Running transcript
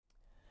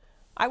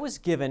I was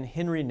given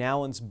Henry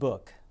Nouwen's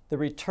book, The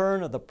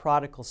Return of the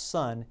Prodigal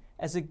Son,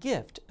 as a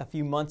gift a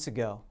few months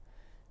ago.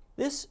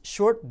 This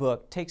short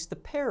book takes the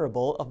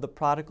parable of the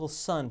prodigal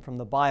son from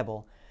the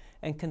Bible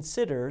and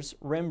considers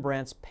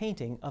Rembrandt's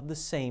painting of the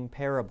same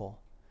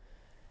parable.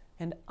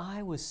 And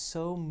I was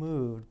so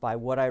moved by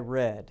what I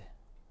read.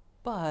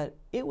 But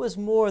it was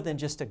more than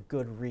just a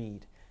good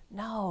read.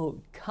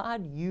 No,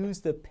 God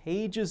used the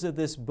pages of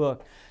this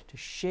book to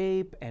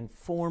shape and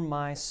form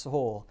my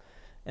soul.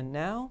 And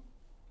now,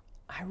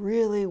 I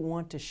really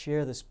want to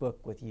share this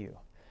book with you.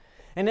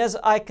 And as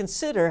I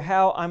consider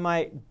how I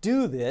might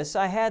do this,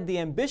 I had the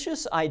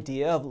ambitious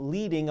idea of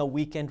leading a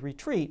weekend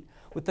retreat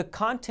with the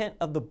content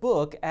of the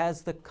book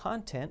as the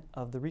content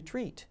of the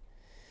retreat.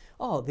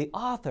 Oh, the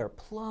author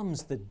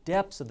plumbs the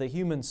depths of the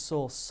human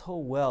soul so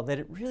well that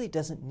it really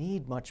doesn't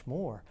need much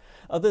more,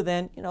 other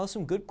than,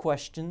 some good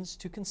questions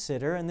to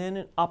consider and then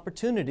an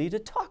opportunity to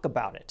talk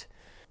about it.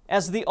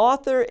 As the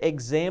author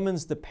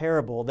examines the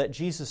parable that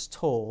Jesus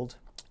told,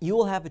 you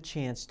will have a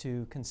chance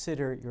to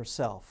consider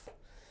yourself.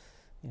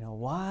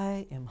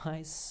 Why am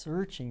I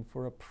searching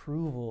for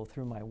approval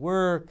through my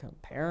work,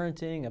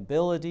 parenting,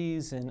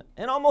 abilities, and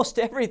almost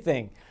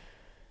everything?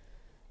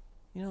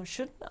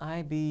 Shouldn't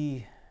I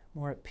be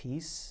more at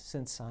peace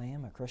since I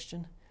am a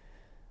Christian?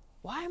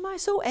 Why am I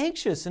so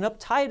anxious and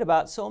uptight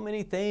about so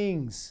many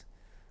things?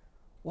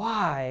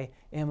 Why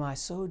am I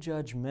so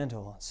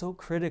judgmental, so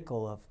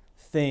critical of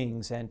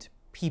things and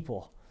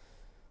people?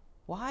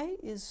 Why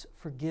is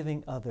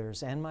forgiving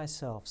others and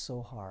myself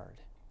so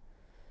hard?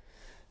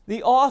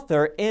 The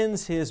author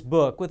ends his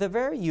book with a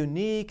very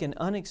unique and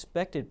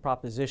unexpected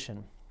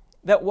proposition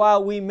that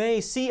while we may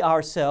see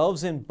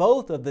ourselves in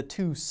both of the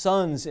two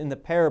sons in the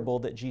parable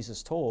that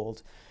Jesus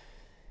told,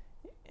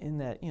 in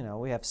that,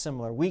 we have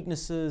similar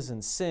weaknesses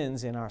and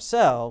sins in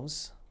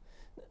ourselves,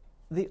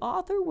 the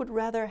author would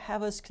rather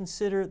have us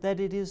consider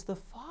that it is the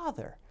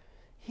Father.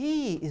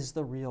 He is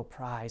the real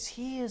prize.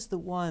 He is the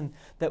one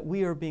that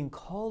we are being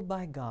called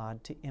by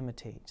God to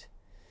imitate.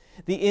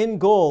 The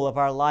end goal of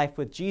our life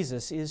with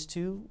Jesus is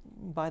to,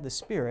 by the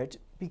Spirit,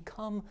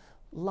 become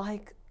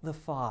like the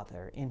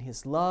Father in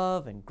His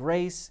love and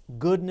grace,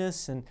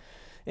 goodness, and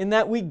in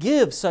that we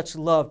give such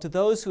love to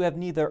those who have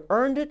neither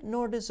earned it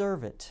nor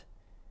deserve it.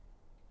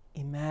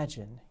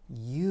 Imagine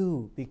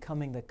you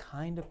becoming the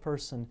kind of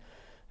person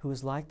who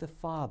is like the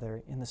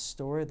Father in the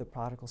story of the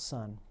prodigal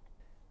son.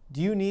 Do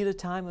you need a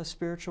time of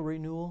spiritual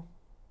renewal?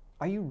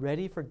 Are you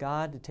ready for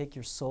God to take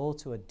your soul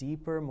to a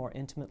deeper, more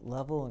intimate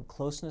level and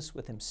closeness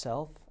with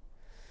Himself?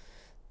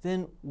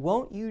 Then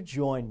won't you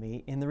join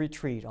me in the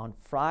retreat on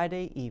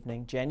Friday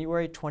evening,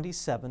 January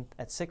 27th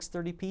at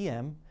 6:30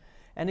 p.m.,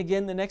 and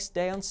again the next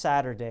day on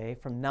Saturday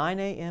from 9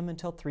 a.m.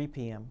 until 3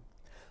 p.m.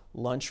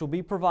 Lunch will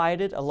be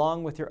provided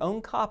along with your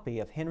own copy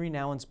of Henry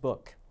Nouwen's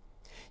book.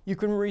 You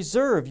can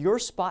reserve your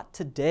spot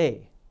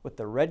today with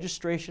the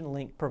registration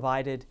link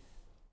provided